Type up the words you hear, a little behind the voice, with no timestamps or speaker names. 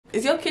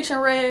Is your kitchen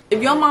red?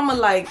 If your mama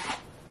like,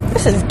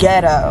 this is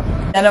ghetto.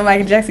 I know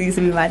Michael Jackson used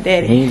to be my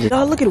daddy.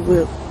 Oh, look at the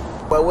whip.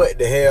 But what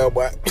the hell,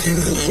 boy?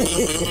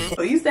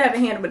 So you used to have a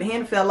handle, but the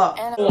handle fell off.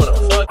 Man, you talking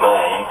about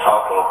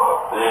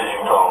this,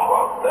 you talking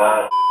about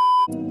that.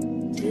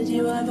 Did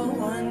you ever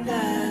wonder?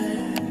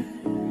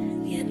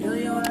 Yeah, do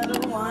you ever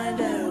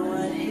wonder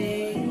what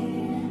he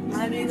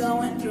might be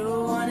going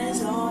through on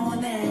his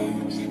own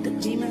end? The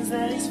demons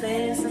that he's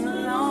facing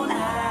alone.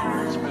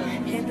 I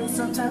hate that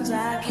sometimes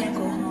I can't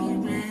go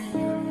home, man.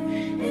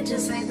 It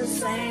just ain't the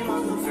same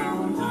on the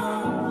phone,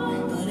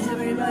 no. But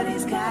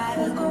everybody's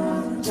gotta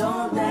go,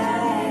 don't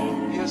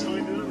they? Yes,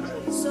 we do.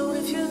 So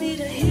if you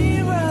need a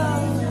hero,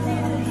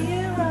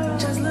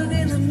 just look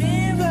in the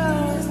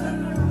mirror.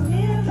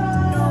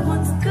 No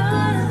one's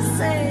gonna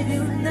save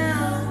you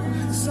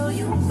now, so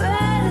you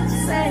better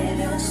save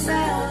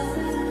yourself.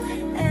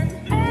 And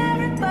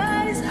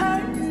everybody's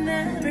hurting,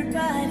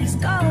 everybody's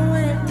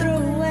going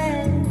through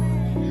it,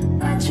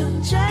 but you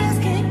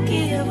just can't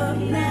give up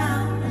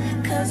now,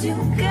 cause you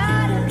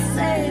gotta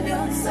save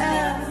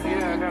yourself.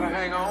 Yeah, I gotta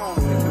hang on.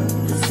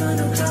 The sun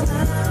will come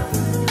out,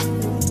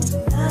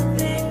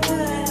 nothing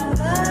good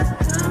ever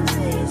comes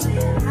easy.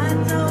 I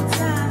know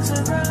times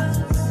are rough,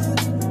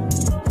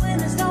 but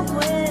winners don't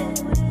quit,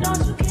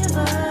 don't you give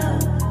up.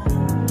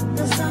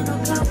 The sun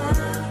will come out.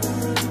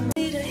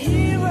 Need a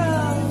hero,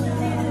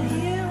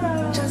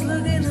 just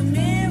look in the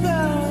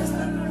mirror.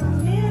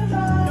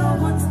 No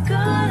one's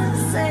gonna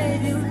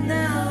save you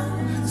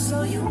now,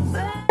 so you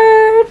better.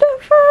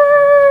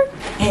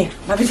 Hey,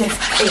 Michael Jackson.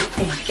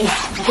 Hey,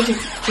 Michael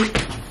Jackson.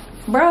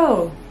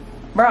 Bro,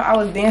 I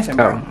was dancing,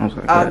 bro. Oh, I'm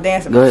sorry. I was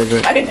dancing. Go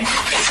ahead. Michael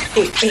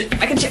Jackson. Hey,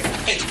 Michael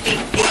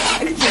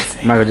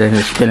Jackson. Michael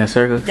Jackson spinning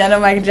circles. Y'all know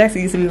Michael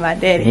Jackson used to be my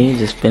daddy. He ain't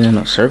just spinning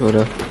a circle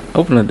though.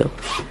 Open the door.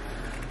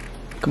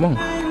 Come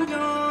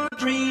on.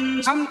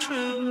 Dreams come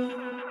true.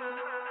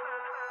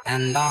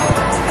 And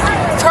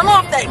Turn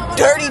off that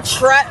dirty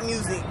trap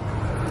music.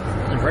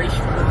 Ray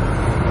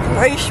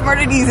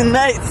Schmurder these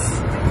nuts.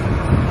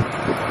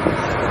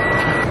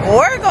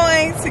 We're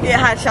going to get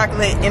hot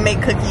chocolate and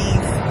make cookies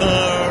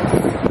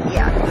and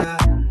yeah.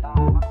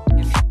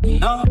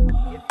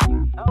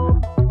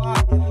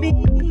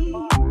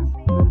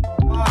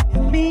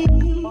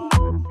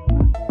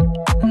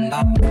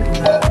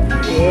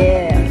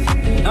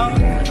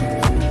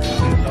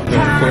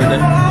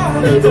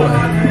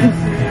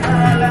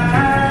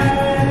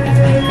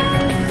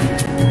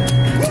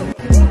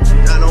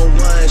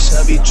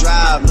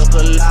 Drive, look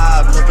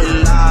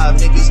alive,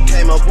 niggas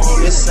came up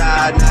on this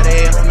side, now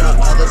they on the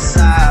other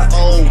side.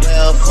 Oh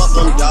well, fuck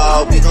them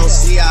dawg, we gon'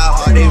 see how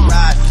hard they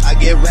ride. I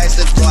get racks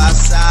to go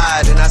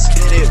outside, and I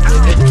spit it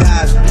with the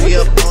guys, we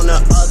up on the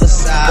other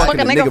side. Fuck a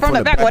nigga from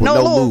the back with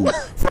no lube.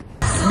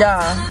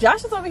 Yeah,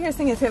 Josh was over here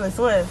singing Taylor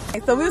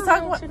Swift. So we was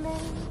talking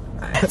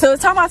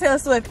about Taylor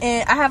Swift,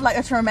 and I have like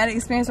a traumatic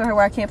experience with her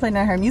where I can't play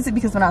none of her music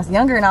because when I was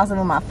younger and I was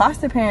living with my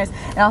foster parents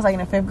and I was like in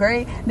the 5th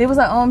grade, they was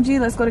like, OMG,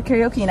 let's go to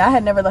karaoke, and I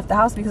had never left the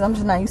house because I'm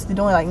just not used to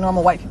doing like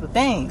normal white people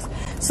things.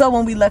 So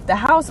when we left the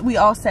house, we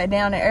all sat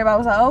down and everybody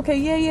was like, okay,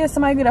 yeah,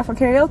 somebody get up for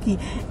karaoke,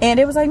 and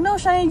it was like, no,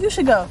 Cheyenne, you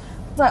should go.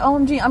 I was like,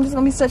 OMG, I'm just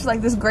gonna be such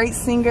like this great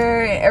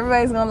singer and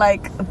everybody's gonna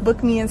like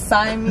book me and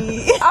sign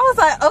me. I was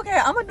like, okay,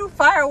 I'm gonna do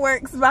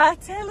Fireworks by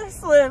Taylor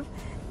Swift.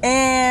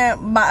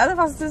 And my other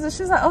foster sister,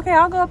 she was like, okay,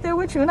 I'll go up there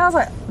with you. And I was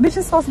like, bitch,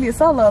 it's supposed to be a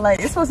solo. Like,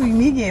 it's supposed to be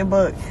me getting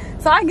booked.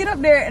 So I get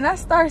up there and I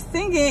start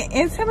singing.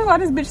 And tell me why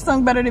this bitch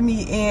sung better than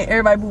me. And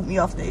everybody booed me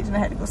off stage. And I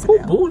had to go sit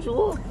down. Who booed you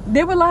up?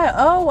 They were like,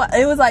 oh,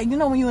 it was like, you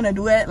know when you in a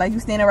duet, like you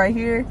standing right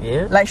here?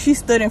 Yeah. Like she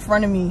stood in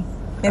front of me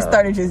and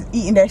started just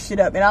eating that shit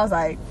up. And I was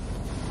like,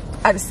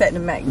 I just sat the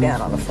Mac down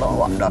on the floor and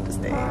walked off the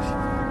stage.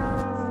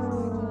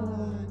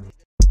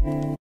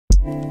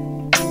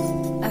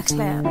 I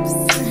claps.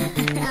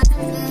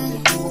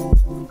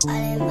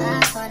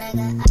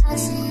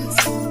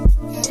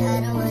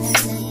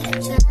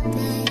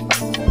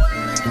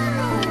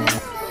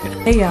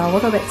 Hey y'all,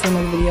 welcome back to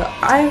another video.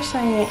 I am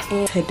Cheyenne,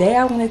 and today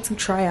I wanted to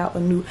try out a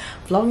new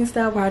vlogging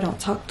style where I don't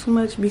talk too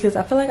much because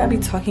I feel like I be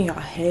talking y'all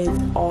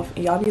heads off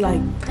and y'all be like,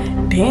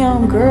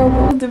 damn girl,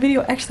 what was the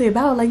video actually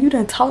about? Like, you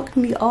done talked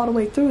me all the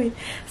way through it.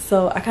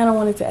 So I kind of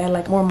wanted to add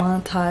like more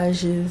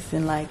montages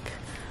and like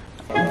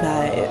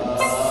vibes.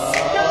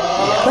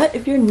 But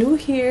if you're new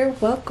here,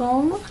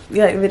 welcome.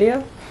 You like the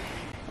video?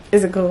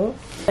 Is it cool?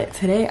 But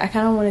today I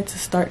kind of wanted to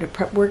start the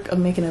prep work of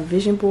making a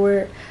vision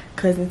board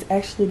because it's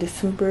actually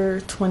December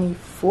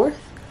 24th.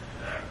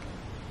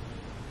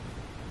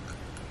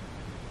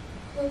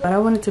 But I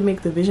wanted to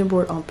make the vision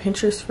board on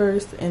Pinterest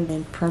first and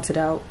then print it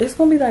out. It's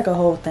gonna be like a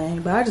whole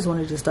thing, but I just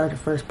wanted to start the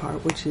first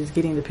part, which is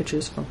getting the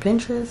pictures from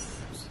Pinterest.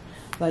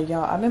 Like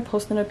y'all, I've been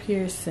posting up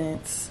here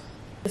since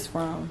it's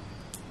from.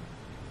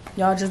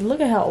 Y'all just look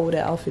at how old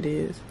that outfit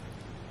is.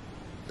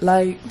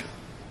 Like,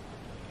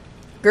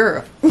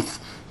 girl.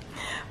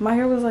 My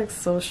hair was like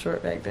so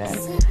short back then.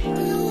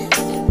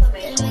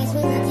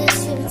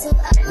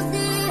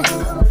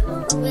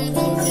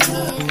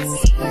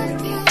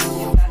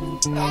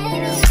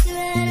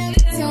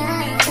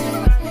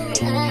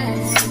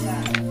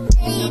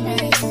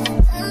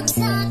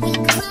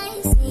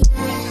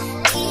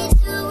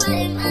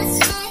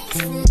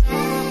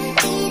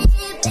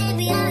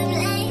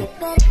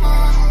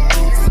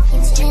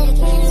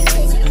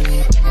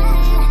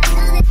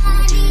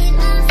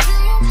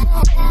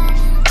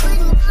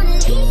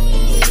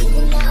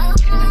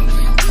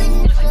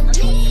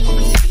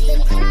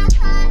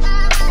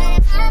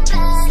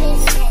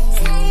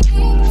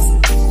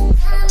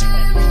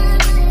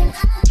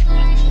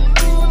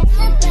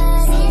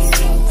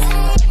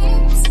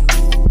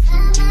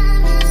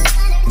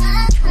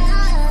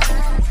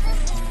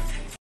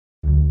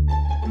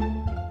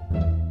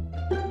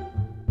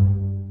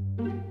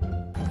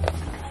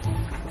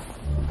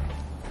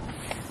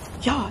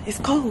 It's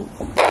cold.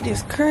 It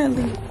is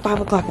currently 5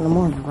 o'clock in the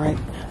morning, right?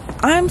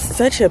 I'm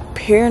such a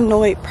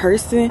paranoid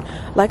person.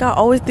 Like, I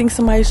always think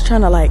somebody's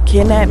trying to like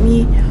kidnap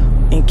me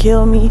and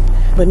kill me,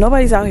 but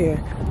nobody's out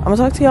here. I'm gonna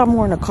talk to y'all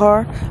more in the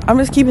car. I'm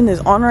just keeping this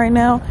on right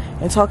now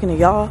and talking to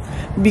y'all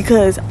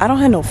because I don't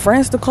have no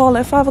friends to call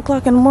at 5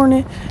 o'clock in the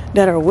morning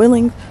that are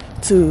willing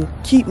to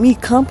keep me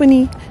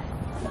company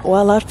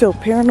while I feel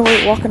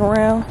paranoid walking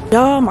around.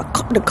 Y'all,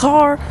 the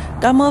car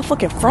got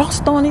motherfucking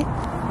frost on it.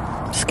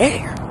 I'm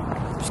scared.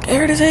 I'm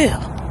scared as hell.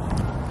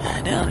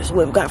 God damn, this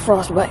whip got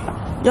frostbite.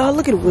 Y'all,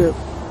 look at the whip.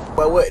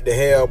 But what the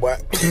hell, boy?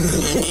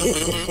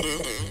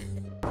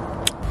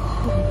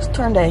 Let's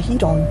turn that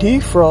heat on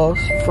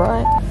defrost,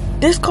 right?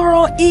 This car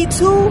on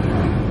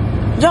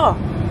E2? Y'all,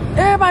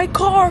 everybody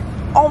car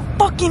on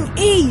fucking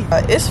E.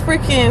 It's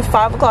freaking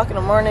 5 o'clock in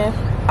the morning.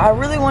 I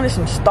really wanted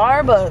some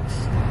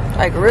Starbucks.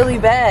 Like, really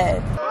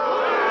bad.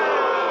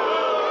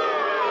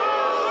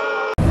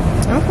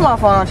 Let me put my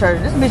phone on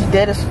charger. This bitch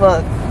dead as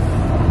fuck.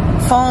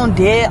 Phone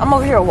dead. I'm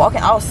over here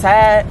walking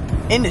outside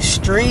in the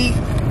street.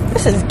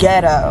 This is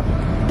ghetto.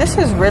 This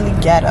is really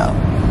ghetto.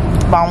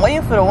 But I'm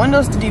waiting for the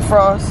windows to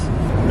defrost.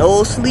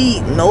 No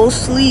sleep, no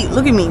sleep.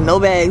 Look at me, no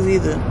bags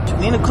either.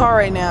 We in the car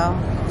right now.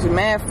 It's a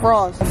mad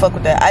frost. Fuck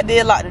with that. I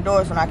did lock the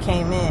doors when I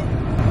came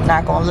in.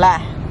 Not gonna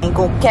lie. Ain't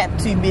gonna cap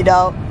to you, bit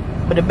out.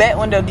 But the back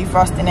window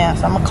defrosting now,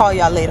 so I'm gonna call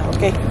y'all later,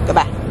 okay?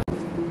 Goodbye.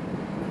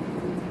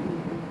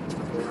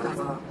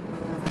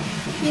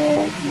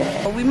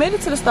 Yeah. We made it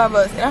to the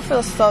Starbucks and I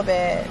feel so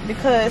bad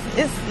because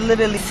it's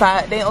literally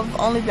 5. They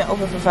only been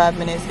open for 5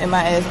 minutes and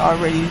my ass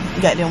already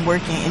got them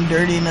working and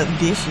dirtying up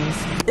dishes.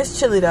 It's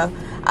chilly though.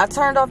 I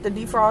turned off the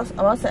defrost. I'm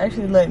about to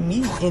actually let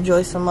me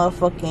enjoy some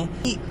motherfucking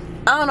heat.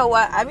 I don't know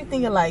why. I be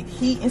thinking like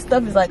heat and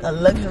stuff is like a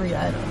luxury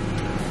item.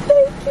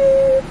 Thank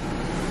you.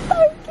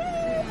 Thank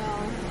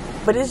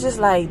you. But it's just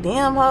like,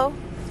 damn, ho.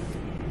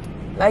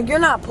 Like, you're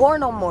not poor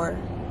no more.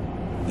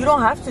 You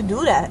don't have to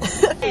do that.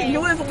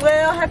 You as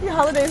well. Happy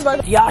holidays,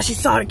 buddy. Y'all, she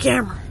saw the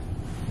camera.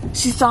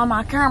 She saw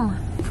my camera.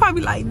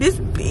 Probably like, this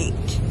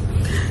bitch.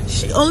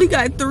 She only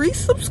got 3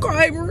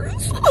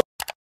 subscribers.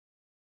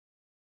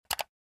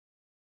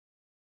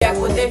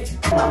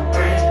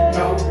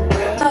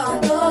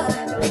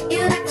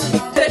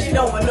 That you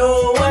don't want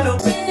no one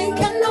to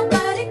can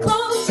nobody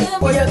close you.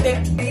 Boy, you're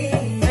there.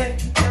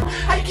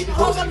 I keep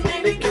hoes up,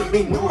 baby, give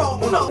me no.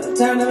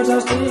 Time never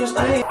touched to your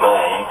stain. Man, you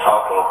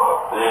talking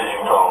about this, you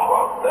talking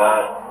about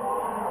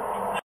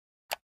that.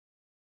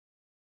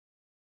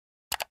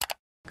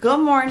 Good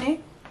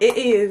morning. It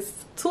is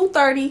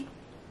 2:30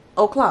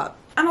 o'clock.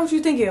 I know what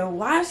you're thinking.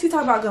 Why is she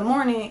talking about good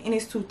morning and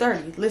it's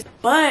 2:30? Listen,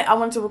 but I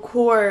wanted to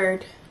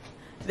record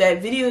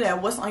that video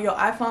that what's on your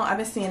iPhone. I've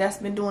been seeing that's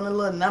been doing a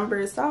little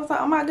numbers. So I was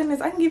like, oh my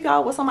goodness, I can give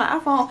y'all what's on my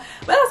iPhone.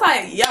 But I was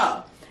like,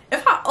 y'all,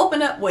 if I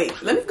open up,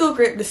 wait, let me go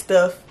grab the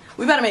stuff.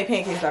 We better make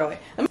pancakes, by the way.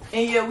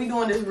 And yeah, we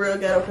doing this real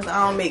ghetto because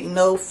I don't make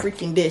no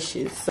freaking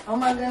dishes. Oh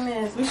my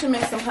goodness, we should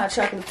make some hot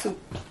chocolate too.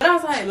 But I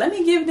was like, let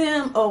me give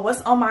them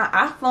what's on my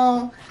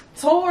iPhone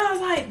tour. I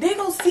was like, they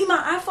gonna see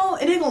my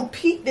iPhone and they gonna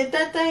peek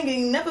that thing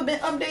ain't never been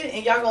updated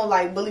and y'all gonna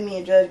like bully me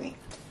and judge me.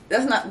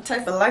 That's not the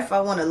type of life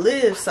I want to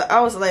live. So I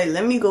was like,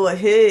 let me go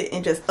ahead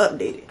and just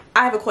update it.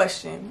 I have a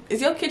question.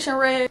 Is your kitchen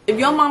red? If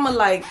your mama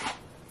like,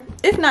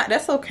 if not,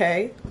 that's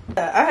okay.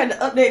 I had to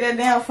update that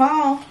damn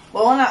phone.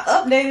 But when I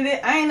updated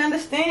it, I ain't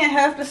understand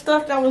half the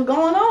stuff that was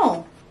going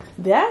on.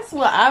 That's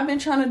what I've been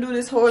trying to do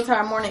this whole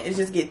entire morning is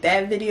just get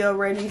that video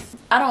ready.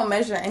 I don't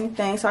measure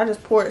anything. So I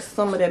just poured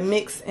some of that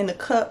mix in the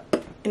cup.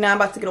 And now I'm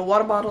about to get a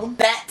water bottle.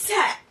 That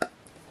tap.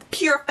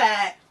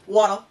 Purified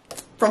water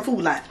from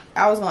Food Line.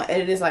 I was gonna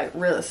edit this like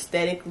real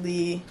aesthetically.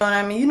 You know what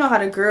I mean? You know how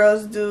the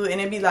girls do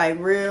and it be like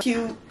real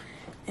cute.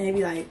 And it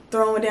be like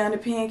throwing down the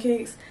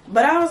pancakes.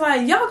 But I was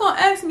like, y'all gonna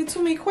ask me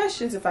too many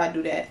questions if I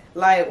do that.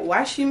 Like,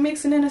 why she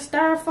mixing in a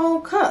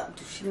styrofoam cup?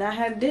 Do she not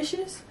have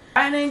dishes?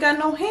 I ain't got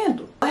no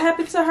handle. What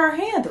happened to her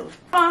handle?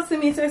 Y'all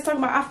send me a text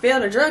talking about I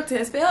failed a drug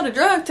test. Failed a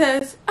drug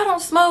test. I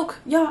don't smoke.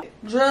 Y'all,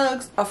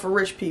 drugs are for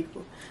rich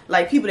people.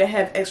 Like people that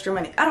have extra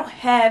money. I don't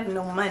have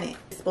no money.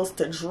 It's supposed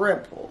to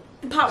dribble.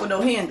 Pop with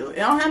no handle. It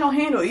don't have no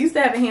handle. It used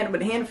to have a handle, but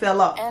the handle fell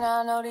off. And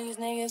I know these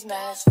niggas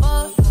mad as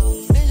fuck.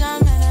 Bitch,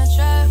 I'm in a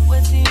trap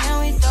with T and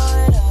we throw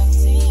it up.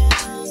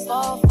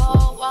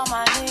 Fall while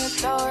my niggas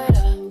throw it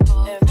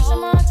up. If bitch,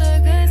 I'm on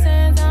to good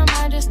sense, I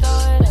might just throw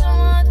it up. I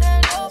want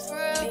that no for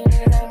real. These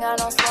niggas ain't got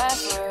no swag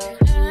for real.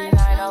 And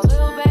I ain't no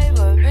little baby,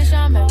 but bitch,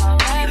 I'm in my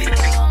bag for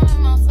real. I'm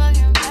in my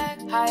fucking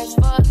bag. High as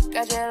fuck,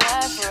 got your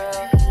laugh for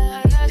real.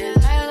 This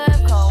man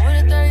left cold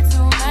with a 32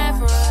 man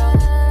for real.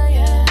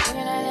 Yeah,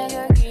 looking at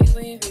nigga keep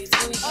we be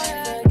too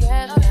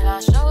together. And I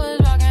show his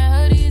rockin'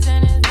 hoodies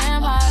and his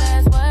damn hot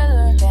ass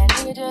weather. That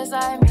nigga just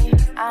like me,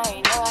 I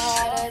ain't know I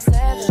had that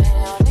seven.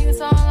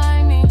 Niggas all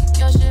like me,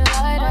 your shit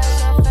light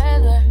as a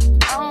feather.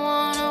 I don't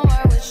wanna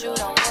work with you,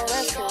 don't get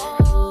that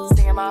cool.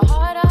 Singing my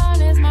heart on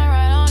this, my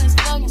right on this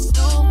fucking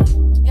stool.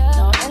 Yeah,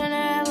 no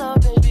internet, little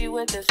bitch be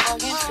with this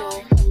fucking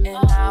tool. And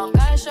I don't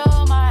gotta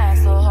show my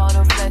ass, so hold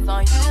a flex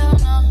on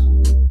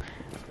you.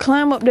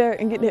 Climb up there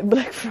and get that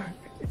black fur.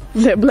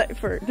 That black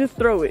fur. Just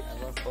throw it.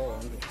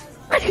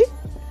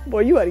 Boy,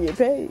 you ought to get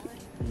paid.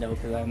 No,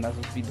 because I'm not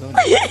supposed to be doing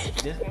this.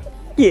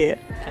 Yeah.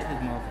 Take this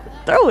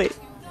motherfucker. Throw it.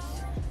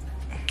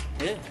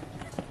 Yeah.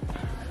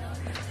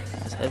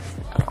 That's heavy.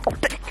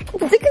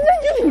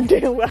 You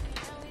damn well.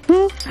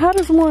 How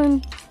does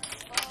one?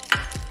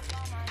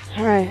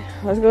 All right,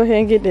 let's go ahead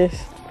and get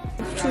this.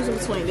 Choose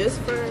between this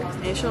fur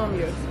and show them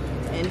yours,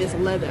 and this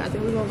leather. I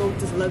think we're gonna go with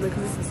this leather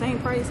because it's the same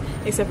price,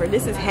 except for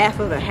this is half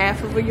of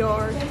a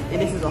yard,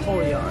 and this is a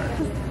whole yard.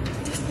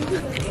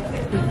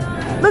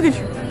 Look at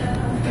you.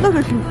 Look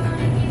at you.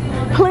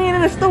 Playing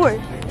in the store.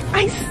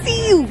 I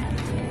see you.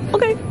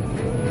 Okay.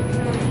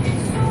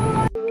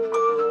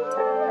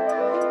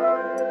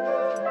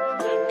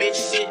 Bitch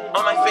sit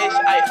on my face,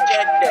 I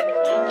attack that.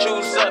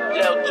 Choose up,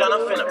 Lil John,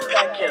 I'm finna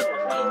pack him.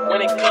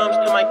 When it comes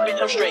to my bitch,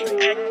 I'm straight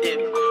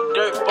active.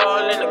 Dirt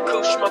ball in the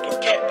coupe,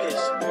 smoking cat piss.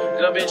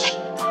 Little bitch,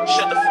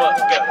 shut the fuck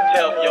up.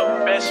 Tell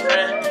your best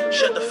friend,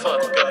 shut the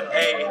fuck up.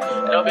 Ayy,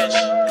 little bitch,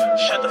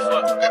 shut the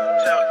fuck up.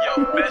 Tell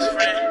your best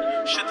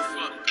friend, shut the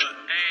fuck up.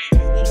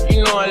 Ayy,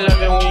 you know I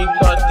love it when you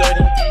talk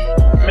dirty.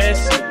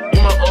 Messy,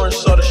 you my orange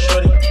soda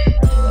shorty.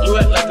 You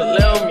act like a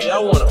lil me, I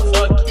wanna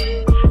fuck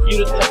you.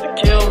 You the type to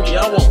kill me,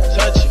 I won't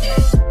touch you.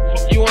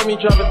 You want me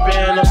drop a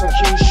band on some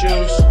cute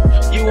shoes.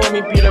 You want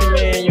me be the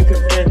man you can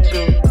vent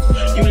to.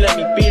 You let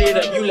me beat it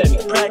up, you let me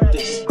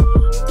practice.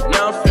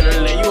 Now I'm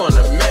finna lay you on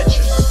the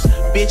mattress.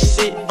 Bitch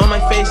sit on my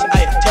face,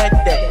 I attack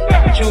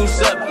that.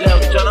 Choose up, Lil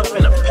John, I'm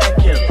finna pack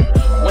him.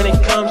 When it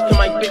comes to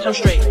my bitch, I'm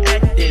straight